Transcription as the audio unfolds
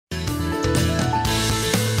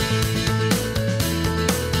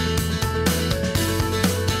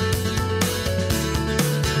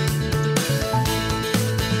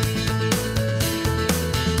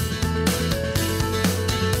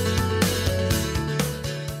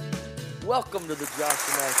Welcome to the Josh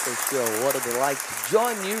and Ashley Show. What a delight to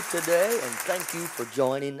join you today, and thank you for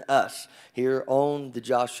joining us here on the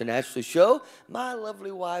Josh and Ashley Show. My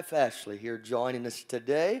lovely wife, Ashley, here joining us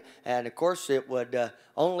today. And, of course, it would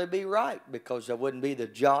only be right because it wouldn't be the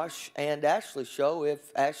Josh and Ashley Show if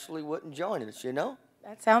Ashley wouldn't join us, you know?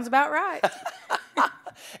 That sounds about right.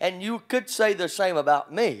 And you could say the same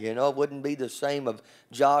about me, you know. It wouldn't be the same of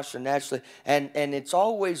Josh and Ashley. And it's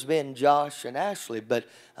always been Josh and Ashley, but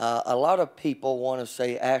a lot of people want to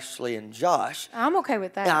say Ashley and Josh. I'm okay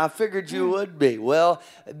with that. I figured you would be. Well,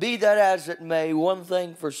 be that as it may, one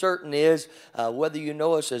thing for certain is whether you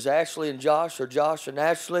know us as Ashley and Josh or Josh and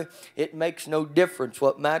Ashley, it makes no difference.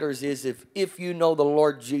 What matters is if you know the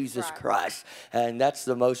Lord Jesus Christ, and that's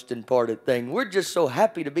the most important thing. We're just so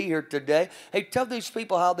happy to be here today. Hey, tell these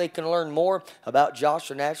people how they can learn more about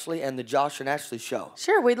Josh and Ashley and the Josh and Ashley Show.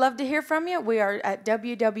 Sure, we'd love to hear from you. We are at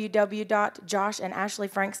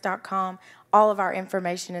www.joshandashleyfranks.com. All of our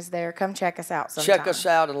information is there. Come check us out sometime. Check us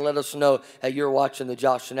out and let us know that you're watching the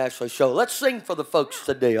Josh and Ashley Show. Let's sing for the folks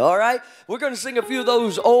today, all right? We're going to sing a few of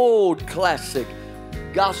those old classic,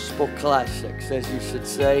 gospel classics, as you should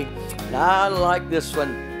say. And I like this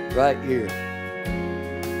one right here.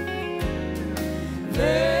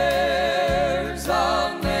 There's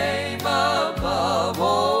a name above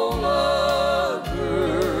all others,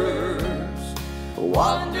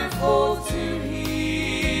 wonderful to hear,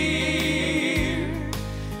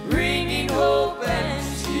 bringing hope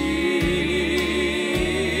and cheer.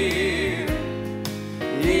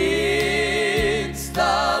 It's the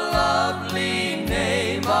lovely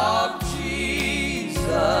name of Jesus,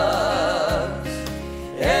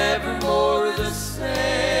 evermore the same.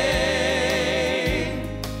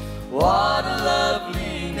 What a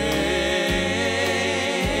lovely name.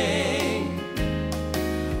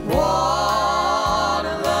 What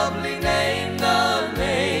a lovely name, the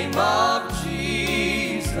name of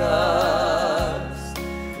Jesus,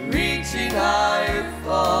 reaching higher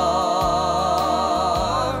far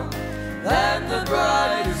than the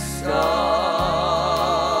brightest stars,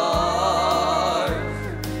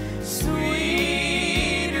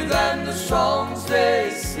 sweeter than the songs they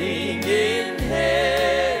sing in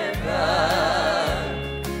heaven.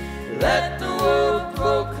 Let the world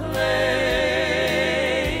proclaim,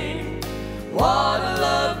 what a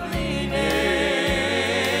lovely name.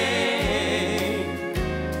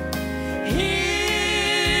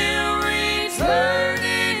 He'll return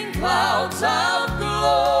in clouds of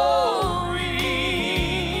glory,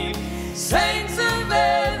 saints of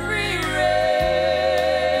every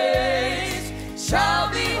race shall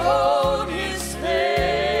behold his face.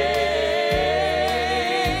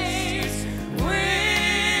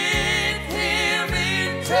 With him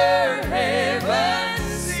enter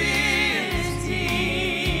heaven's city,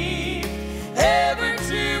 ever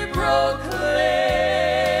to proclaim,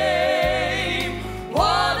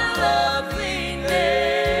 what a lovely name.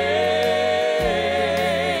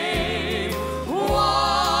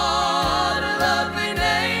 What a lovely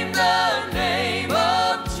name, the name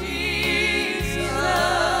of Jesus,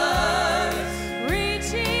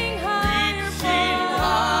 Reaching higher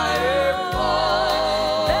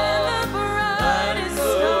far than the brightest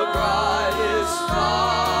star,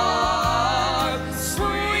 star,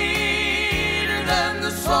 sweeter than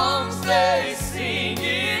the songs they sing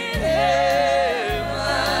in heaven.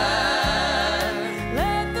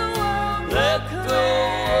 Let the world Let the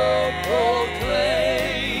world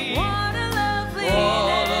proclaim, what a lovely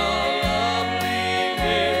what a lovely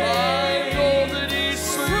name. I know that he's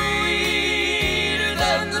sweeter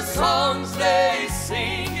than the songs they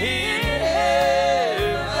sing in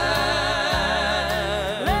heaven.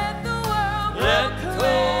 Let the world Let the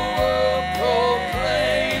world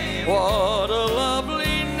proclaim, what a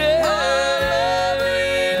lovely name.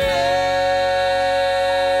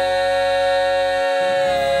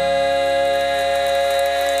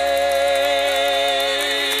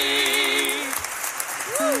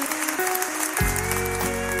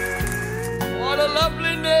 What a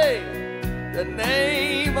lovely name, the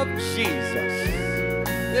name of Jesus.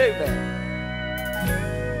 Amen.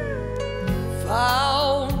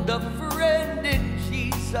 Found a friend in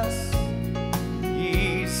Jesus,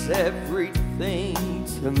 he's everything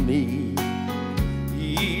to me.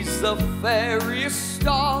 He's the fairest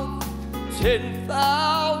of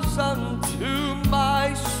 10,000 to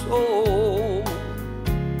my soul,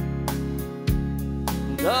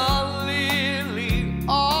 the lily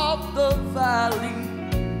of the valley,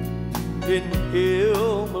 in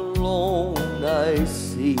him alone I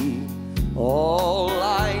see all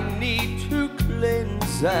I need to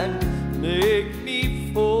cleanse and make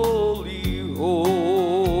me fully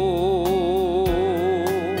whole.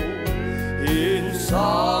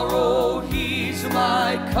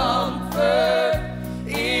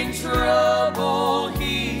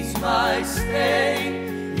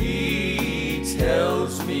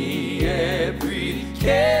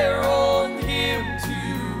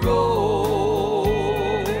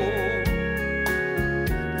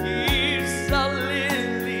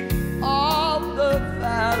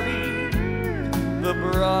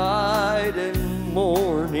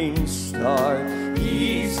 star.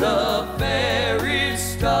 He's the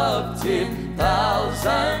fairest of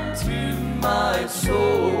 10,000 to my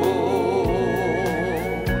soul.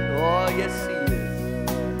 Oh, yes, he is.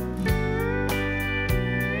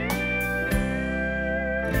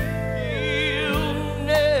 He'll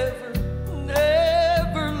never,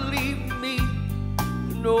 never leave me,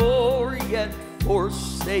 nor yet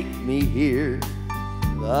forsake me here.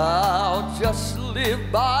 I'll just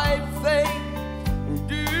live by faith and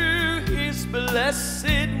do His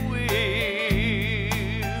blessed will.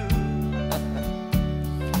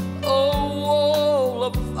 A wall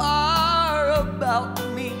of fire about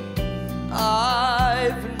me,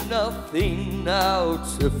 I've nothing now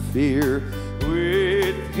to fear.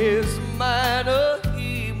 With His manna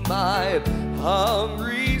He my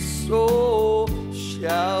hungry soul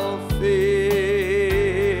shall fill.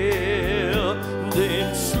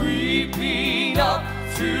 Then sweeping up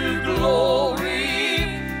to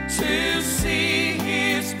glory to see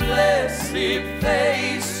His blessed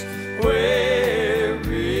face, where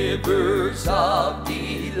rivers of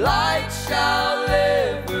delight shall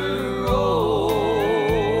ever roll.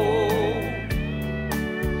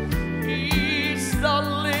 He's the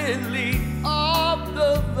lily of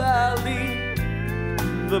the valley,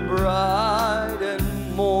 the bright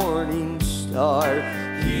and morning star.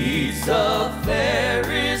 He's the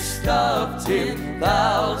fairest of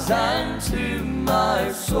 10,000 to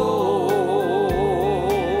my soul.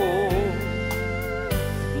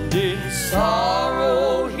 And in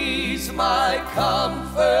sorrow He's my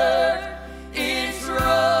comfort, in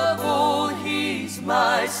trouble He's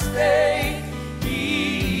my stay.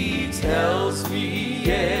 He tells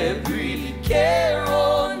me every care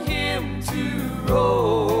on Him to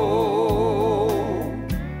roll.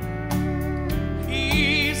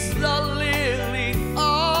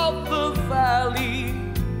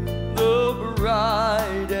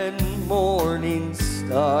 Bright and morning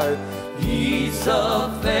star. He's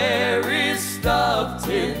the fairest of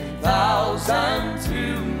 10,000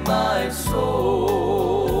 to my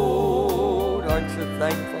soul. Aren't you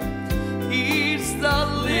thankful? He's the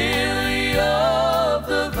lily of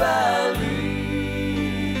the valley.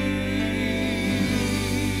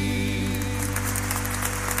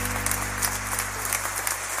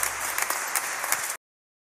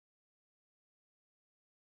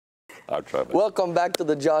 I'll try that. Welcome back to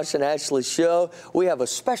the Josh and Ashley Show. We have a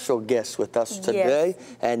special guest with us today,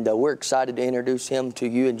 and we're excited to introduce him to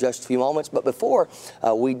you in just a few moments. But before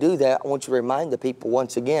we do that, I want you to remind the people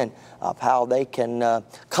once again of how they can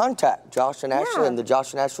contact Josh and Ashley and the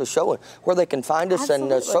Josh and Ashley Show, and where they can find us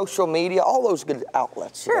and social media, all those good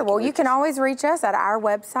outlets. Sure. Well, you can always reach us at our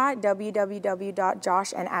website,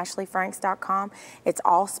 www.joshandashleyfranks.com. It's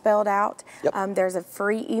all spelled out. Yep. There's a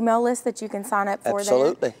free email list that you can sign up for.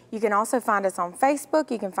 Absolutely. There. You can also find us on Facebook.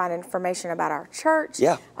 You can find information about our church.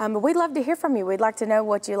 Yeah. But we'd love to hear from you. We'd like to know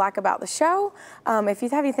what you like about the show. If you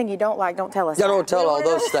have anything you don't like, don't tell us. Don't tell all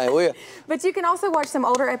those things. But you can also watch some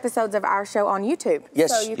older episodes of our show on YouTube.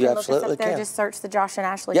 Yes, so you can look us up there. Just search the Josh and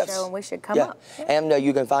Ashley Show, and we should come up. And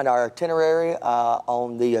you can find our itinerary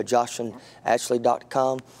on the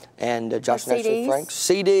joshandashley.com and Josh and Ashley Franks.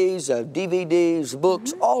 CDs, DVDs,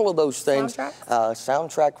 books, all of those things.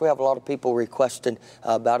 Soundtrack. We have a lot of people requesting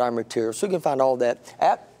about our material. So you can find all that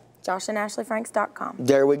at joshandashleyfranks.com.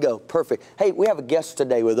 There we go. Perfect. Hey, we have a guest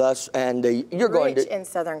today with us, and you're going to... in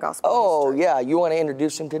Southern Gospel history. Yeah. You want to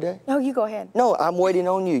introduce him today? No, you go ahead. No, I'm waiting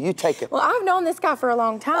on you. You take it. Well, I've known this guy for a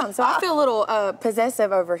long time, so I feel a little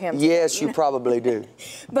possessive over him. Yes, you probably do.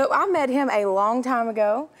 But I met him a long time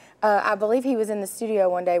ago. I believe he was in the studio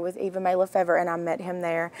one day with Eva May Lefevre, and I met him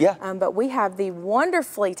there. Yeah. But we have the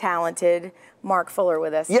wonderfully talented Mark Fuller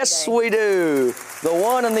with us Yes, today. we do. The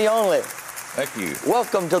one and the only. Thank you.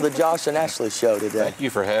 Welcome to the Josh and Ashley Show today. Thank you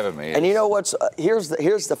for having me. And you know what's here's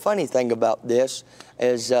the funny thing about this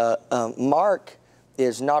is Mark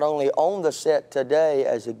is not only on the set today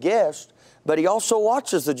as a guest, but he also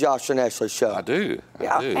watches the Josh and Ashley Show. I do.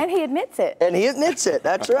 Yeah. I do. And he admits it. And he admits it.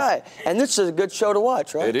 That's right. And this is a good show to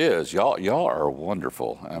watch, right? It is. Y'all are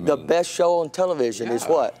wonderful. I mean, the best show on television is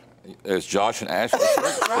what? It's Josh and Ashley.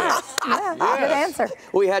 Yeah, good answer.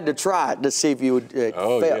 We had to try it to see if you would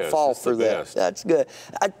fall for that. That's good.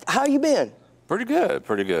 How you been? Pretty good.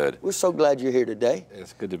 Pretty good. We're so glad you're here today.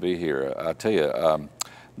 It's good to be here. I tell you,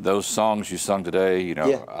 those songs you sung today, you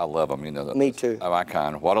know, I love them. You know, me too. My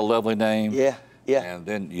kind. What a lovely name. Yeah, yeah. And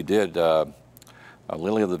then you did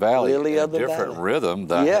Lily of the Valley. Lily of the different Valley. rhythm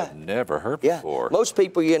that I had never heard before. Most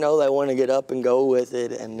people, you know, they want to get up and go with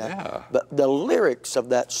it, and but the lyrics of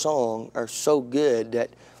that song are so good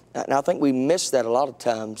that, and I think we miss that a lot of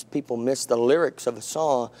times. People miss the lyrics of a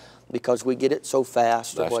song because we get it so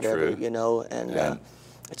fast or That's whatever, true. you know. And Yeah.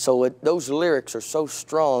 so those lyrics are so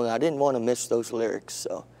strong. I didn't want to miss those lyrics.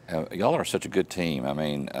 So Y'all are such a good team. I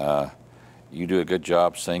mean, you do a good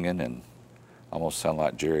job singing and almost sound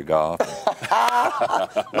like Jerry Goff.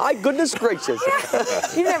 my goodness gracious.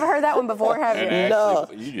 You've never heard that one before, have you? And No.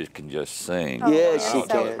 actually, you just can just sing. Oh, Yes, you're she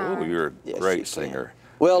so can. kind. Ooh, you're a Yes, great she can. singer.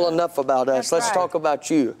 Well, enough about us. That's Let's right. talk about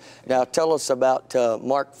you. Now, tell us about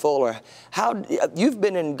Mark Fuller. You've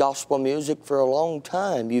been in gospel music for a long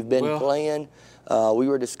time. You've been Well- playing. We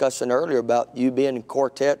were discussing earlier about you being in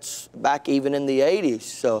quartets back even in the 80s.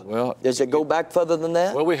 So Well, does it go back further than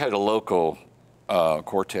that? Well, we had a local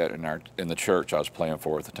quartet in the church I was playing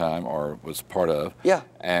for at the time, or was part of. Yeah.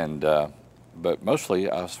 And but mostly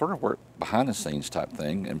I sort of worked behind the scenes type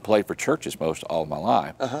thing and played for churches most all of my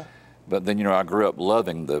life. But then I grew up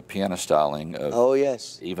loving the piano styling of Oh,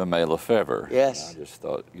 yes. Eva Mae Lefevre. Yes. And I just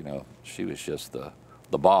thought she was just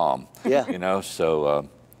the bomb. Yeah. So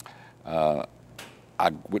I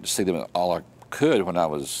went to see them all I could when I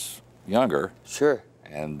was younger, Sure.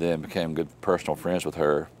 and then became good personal friends with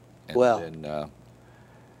her. And Well.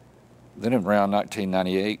 then around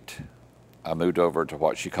 1998, I moved over to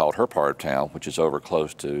what she called her part of town, which is over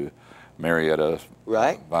close to Marietta,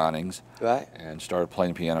 Right. Vinings, Right. and started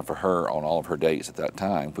playing piano for her on all of her dates at that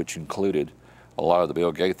time, which included a lot of the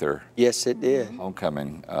Bill Gaither Yes, it did.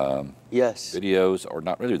 homecoming Yes. videos, or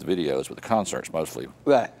not really the videos, but the concerts mostly.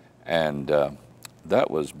 Right. And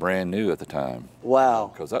that was brand new at the time.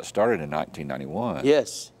 Wow. Because that started in 1991.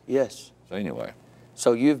 Yes. Yes. So anyway,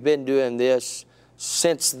 So you've been doing this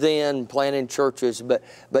since then, playing in churches. But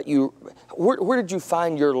where did you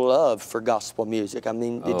find your love for gospel music? I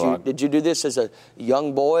mean, did you do this as a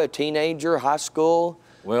young boy, a teenager, high school?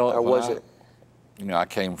 well, Or when was I, it? I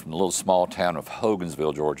came from the little small town of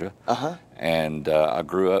Hogansville, Georgia, and I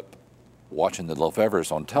grew up watching the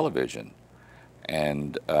Lefevres on television,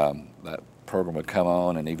 and that program would come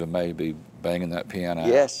on, and Eva Mae be banging that piano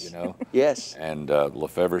Yes. out, Yes. And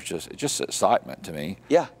Lefevre's just excitement to me.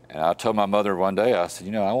 Yeah. And I told my mother one day, I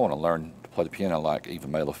said, I want to learn to play the piano like Eva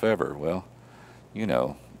Mae Lefevre. Well,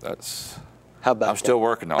 that's. How about I'm still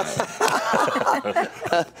working on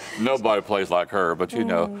it. Nobody plays like her, but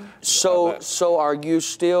So are you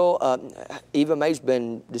still? Eva Mae's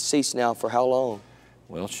been deceased now for how long?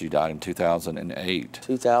 Well, she died in 2008.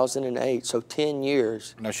 2008. So 10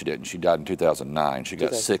 years. No, she didn't. She died in 2009. She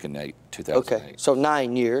got sick in 2008. Okay. So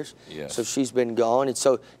 9 years. Yes. So she's been gone, and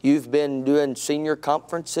so you've been doing senior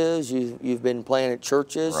conferences. You've been playing at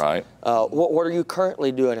churches. Right. What are you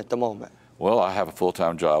currently doing at the moment? Well, I have a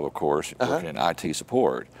full-time job, of course, working in IT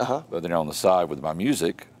support. But then on the side with my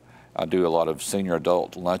music, I do a lot of senior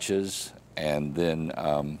adult lunches, and then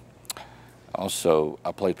also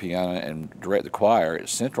I play piano and direct the choir at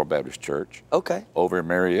Central Baptist Church Okay. over in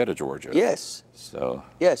Marietta, Georgia. Yes. So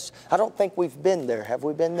Yes. I don't think we've been there. Have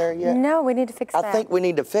we been there yet? No, we need to fix that. I think we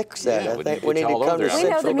need to fix that. Yeah, I we think need to we get need to y'all come over to there. We know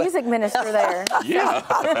Central. the music minister there.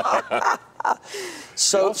 yeah,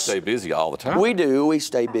 So y'all stay busy all the time. we do. We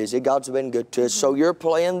stay busy. God's been good to us. So you're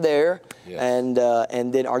playing there, Yes.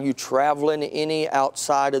 and then are you traveling any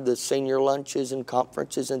outside of the senior lunches and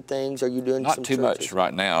conferences and things? Are you doing Not some too churches? much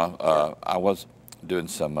right now. I was doing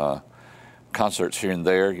some concerts here and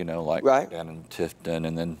there, like Right. down in Tifton,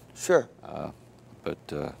 and then, Sure. but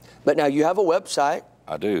But now you have a website,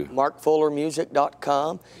 I do.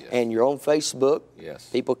 markfullermusic.com, Yes. and you're on Facebook. Yes.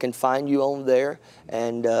 People can find you on there,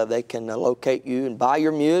 and they can locate you and buy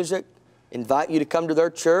your music, invite you to come to their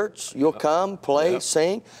church. You'll come, play, Yep.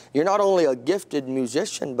 sing. You're not only a gifted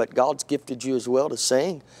musician, but God's gifted you as well to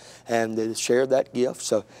sing and to share that gift.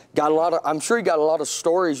 So I'm sure you got a lot of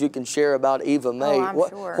stories you can share about Eva Mae. I'm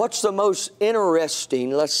sure. What's the most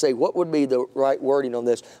interesting, let's say, what would be the right wording on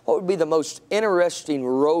this? What would be the most interesting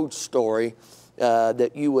road story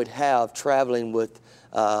that you would have traveling with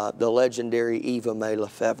the legendary Eva Mae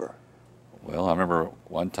Lefevre? Well, I remember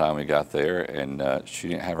one time we got there, and she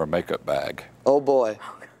didn't have her makeup bag. Oh, boy.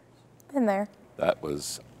 Been there. That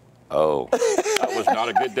was not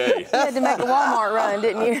a good day. You had to make a Walmart run,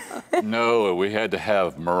 didn't you? No, we had to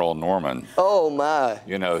have Merle Norman. Oh, my.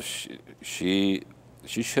 She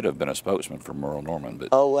should have been a spokesman for Merle Norman, but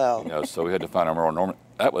Oh, wow. so we had to find a Merle Norman.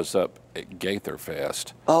 That was up at Gaither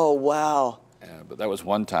Fest. Oh, wow. But that was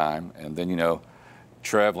one time, and then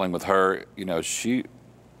traveling with her,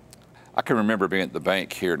 I can remember being at the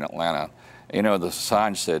bank here in Atlanta. The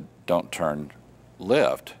sign said, "Don't turn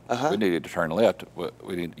left." We needed to turn left.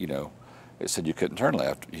 We didn't, it said you couldn't turn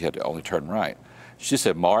left. You had to only turn right. She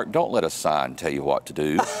said, "Mark, don't let a sign tell you what to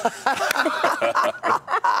do."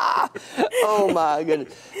 Oh, my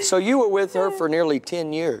goodness. So you were with her for nearly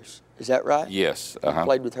 10 years. Is that right? Yes. You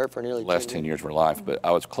played with her for nearly last 10 years of her life, but I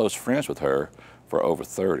was close friends with her for over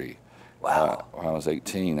 30. Wow. When I was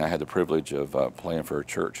 18, I had the privilege of playing for a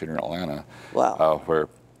church here in Atlanta. Wow. Where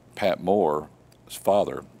Pat Moore's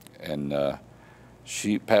father, and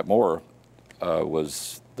Pat Moore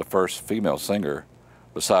was the first female singer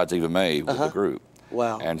besides Eva Mae with the group.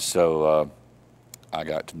 Wow. And so I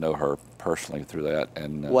got to know her personally through that.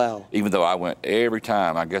 And wow. Even though I went every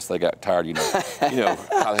time, I guess they got tired. You know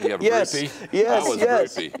how they have a yes. groupie. Yes. I was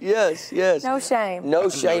yes. a groupie. Yes. Yes. No shame. No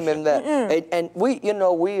shame in that. And we, you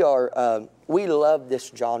know, we love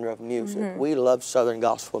this genre of music. We love Southern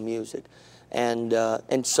gospel music. And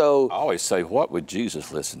so I always say, what would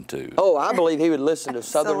Jesus listen to? Oh, I believe he would listen to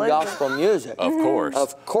Southern gospel music. Of course.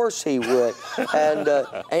 Of course he would.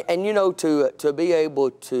 And you know, to be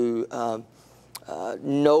able to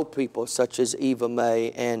know people such as Eva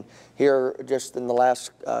Mae, and here just in the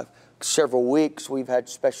last several weeks we've had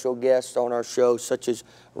special guests on our show such as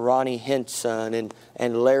Ronnie Henson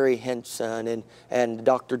and Larry Henson and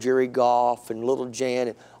Dr. Jerry Goff and Little Jan,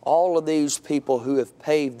 and all of these people who have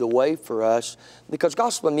paved the way for us, because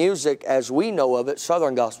gospel music, as we know of it,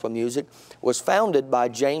 Southern gospel music, was founded by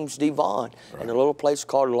James D. Vaughn in a little place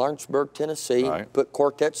called Lawrenceburg, Tennessee. Put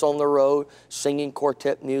quartets on the road, singing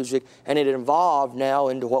quartet music, and it evolved now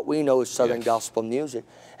into what we know as Southern gospel music.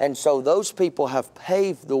 And so those people have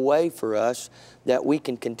paved the way for us that we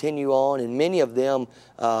can continue on, and many of them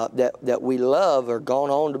that we love are gone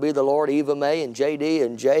on to be the Lord. Eva Mae and J.D.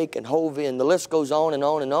 and Jake and Hovey, and the list goes on and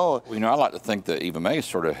on and on. Well, you know, I like to think that Eva Mae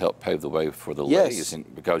sort of helped pave the way for the ladies,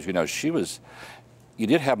 because, you know, you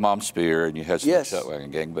did have Mom Spear and you had some Chuck Wagon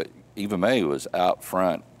Gang, but Eva Mae was out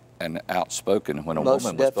front and outspoken when a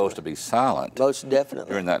woman was supposed to be silent. Most definitely.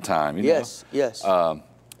 During that time, you know? Yes.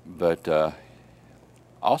 But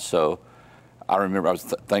also, I remember I was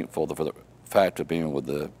thankful for the fact of being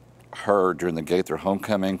with her during the Gaither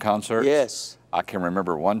homecoming concert. Yes. I can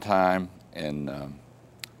remember one time,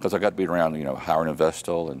 because I got to be around, you know, Howard and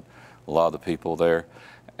Vestal and a lot of the people there,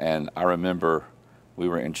 and I remember we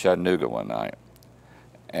were in Chattanooga one night,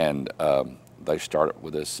 and they started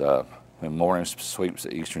with this, "When Morning Sweeps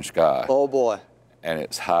the Eastern Sky." Oh boy. And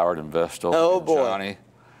it's Howard and Vestal and Johnny.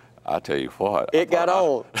 I tell you what. It got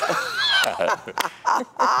on. I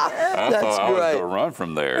That's thought I was great. going to run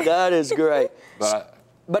from there. That is great.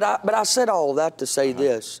 But I said all that to say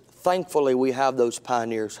this. Thankfully, we have those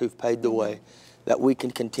pioneers who've paved the way that we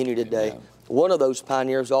can continue today. One of those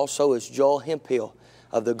pioneers also is Joel Hemphill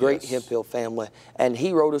of the great Hemphill family. And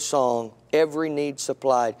he wrote a song, "Every Need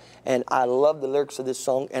Supplied." And I love the lyrics of this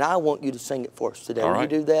song, and I want you to sing it for us today. Will you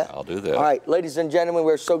do that? I'll do that. All right, ladies and gentlemen,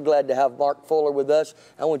 we're so glad to have Mark Fuller with us.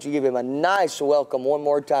 I want you to give him a nice welcome one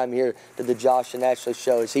more time here to the Josh and Ashley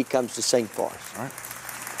Show as he comes to sing for us. All right.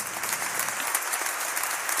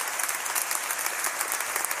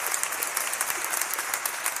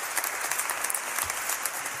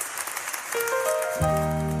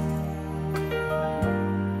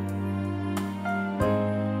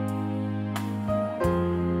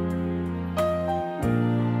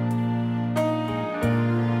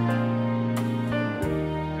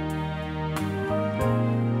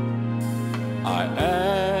 I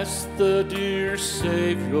asked the dear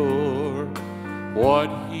Savior what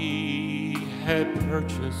he had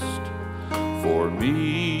purchased for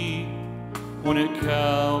me when at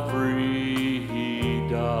Calvary he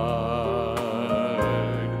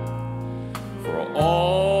died. For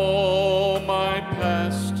all my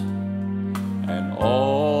past and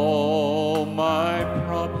all my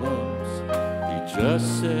problems, he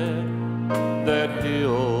just said that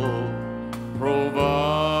he'll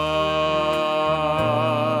provide.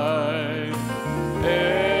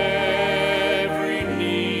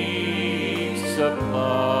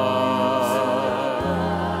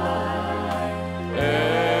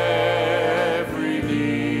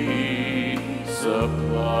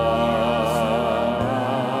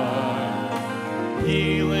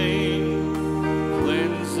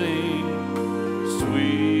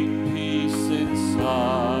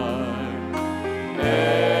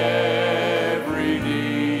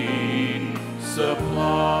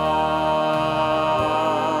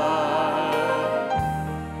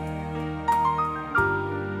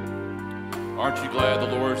 Aren't you glad the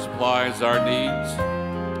Lord supplies our needs?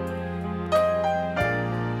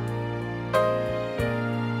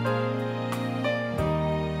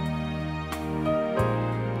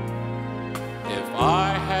 If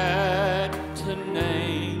I had to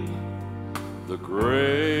name the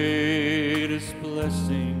greatest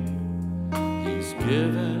blessing He's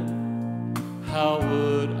given, how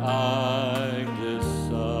would I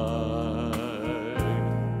decide?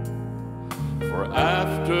 For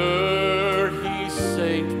after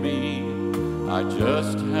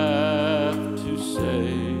just have to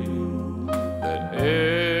say that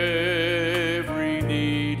every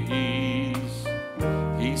need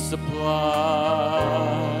He supplied.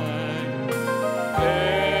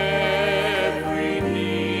 Every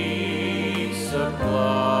need supplied.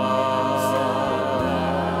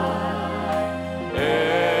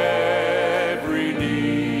 Every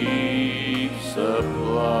need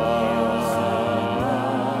supplied.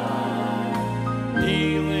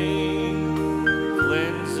 Healing,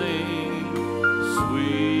 cleansing,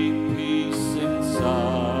 sweet peace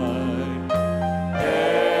inside.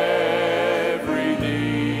 Every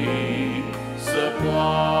need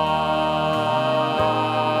supplied.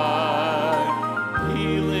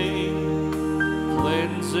 Healing,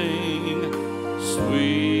 cleansing,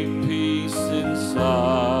 sweet peace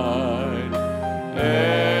inside.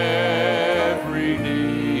 Every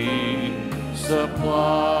need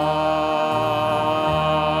supplied.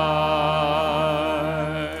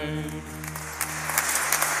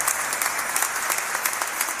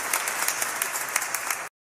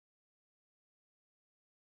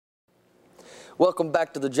 Welcome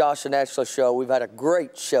back to the Josh and Ashley Show. We've had a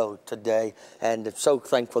great show today, and I'm so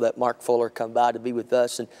thankful that Mark Fuller come by to be with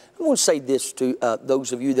us. And I want to say this to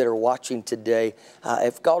those of you that are watching today.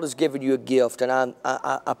 If God has given you a gift, and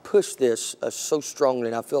I push this so strongly,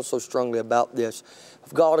 and I feel so strongly about this.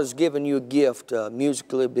 If God has given you a gift,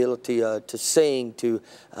 musical ability to sing, to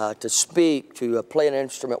speak, to play an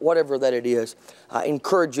instrument, whatever that it is, I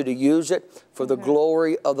encourage you to use it for the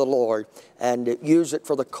glory of the Lord, and use it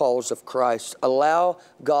for the cause of Christ. Allow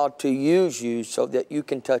God to use you so that you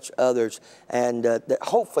can touch others, and that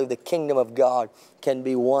hopefully the kingdom of God can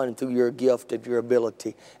be won through your gift of your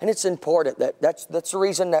ability. And it's important that's the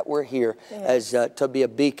reason that we're here, as to be a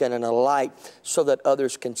beacon and a light so that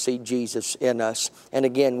others can see Jesus in us. And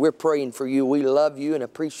again, we're praying for you. We love you and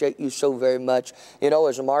appreciate you so very much. You know,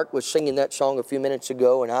 as Mark was singing that song a few minutes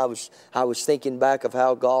ago, and I was thinking back of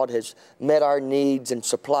how God has met our needs and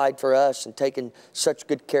supplied for us and taken such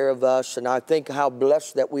good care of us. And I think how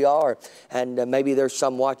blessed that we are. And maybe there's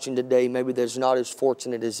some watching today, maybe there's not as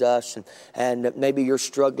fortunate as us, and maybe you're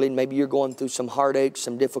struggling, maybe you're going through some heartaches,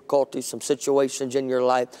 some difficulties, some situations in your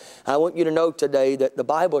life. I want you to know today that the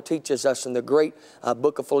Bible teaches us in the great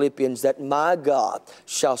book of Philippians that my God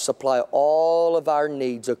shall supply all of our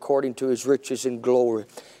needs according to His riches and glory.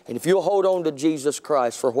 And if you'll hold on to Jesus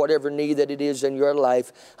Christ for whatever need that it is in your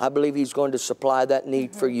life, I believe He's going to supply that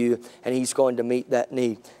need for you, and He's going to meet that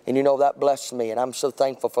need. And you know, that blessed me, and I'm so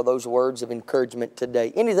thankful for those words of encouragement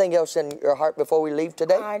today. Anything else in your heart before we leave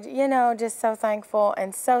today? You know, just so thankful,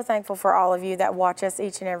 and so thankful for all of you that watch us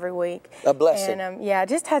each and every week. A blessing. And yeah,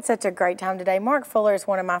 just had such a great time today. Mark Fuller is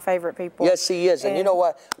one of my favorite people. Yes, he is. And you know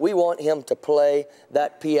what? We want him to play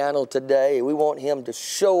that piano today. We want him to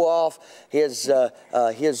show off his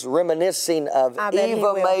reminiscing of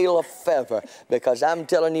Eva Mae Lefevre, because I'm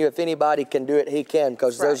telling you, if anybody can do it, he can.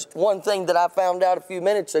 Because there's one thing that I found out a few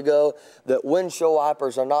minutes ago, that windshield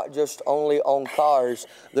wipers are not just only on cars,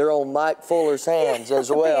 they're on Mike Fuller's hands as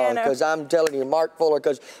well. Because I'm telling you, Mark Fuller,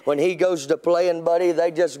 because when he goes to playing, buddy, they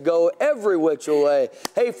just go every which way.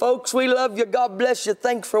 Hey, folks, we love you. God bless you.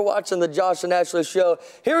 Thanks for watching the Josh and Ashley Show.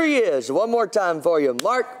 Here he is, one more time for you,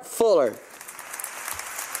 Mark Fuller.